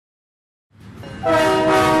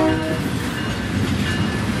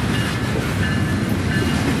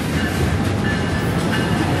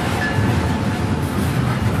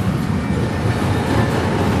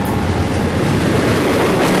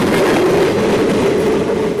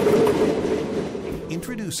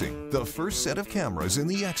The first set of cameras in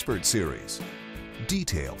the Expert series.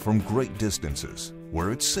 Detail from great distances,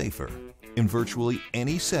 where it's safer, in virtually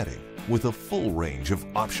any setting, with a full range of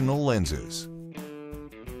optional lenses.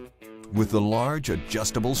 With the large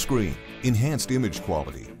adjustable screen, enhanced image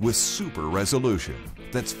quality with super resolution.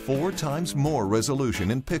 That's 4 times more resolution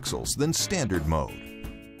in pixels than standard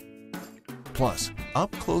mode. Plus,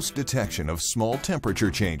 up-close detection of small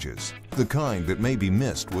temperature changes, the kind that may be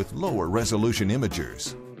missed with lower resolution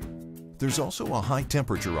imagers. There's also a high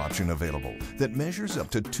temperature option available that measures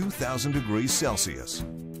up to 2000 degrees Celsius.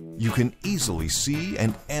 You can easily see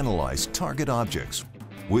and analyze target objects.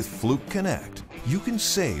 With Fluke Connect, you can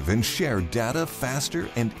save and share data faster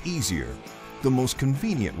and easier. The most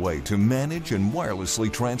convenient way to manage and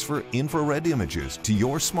wirelessly transfer infrared images to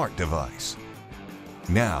your smart device.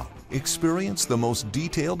 Now, experience the most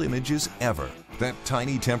detailed images ever. That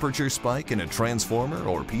tiny temperature spike in a transformer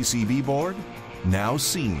or PCB board? Now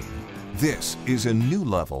seen. This is a new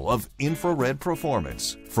level of infrared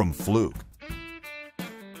performance from Fluke.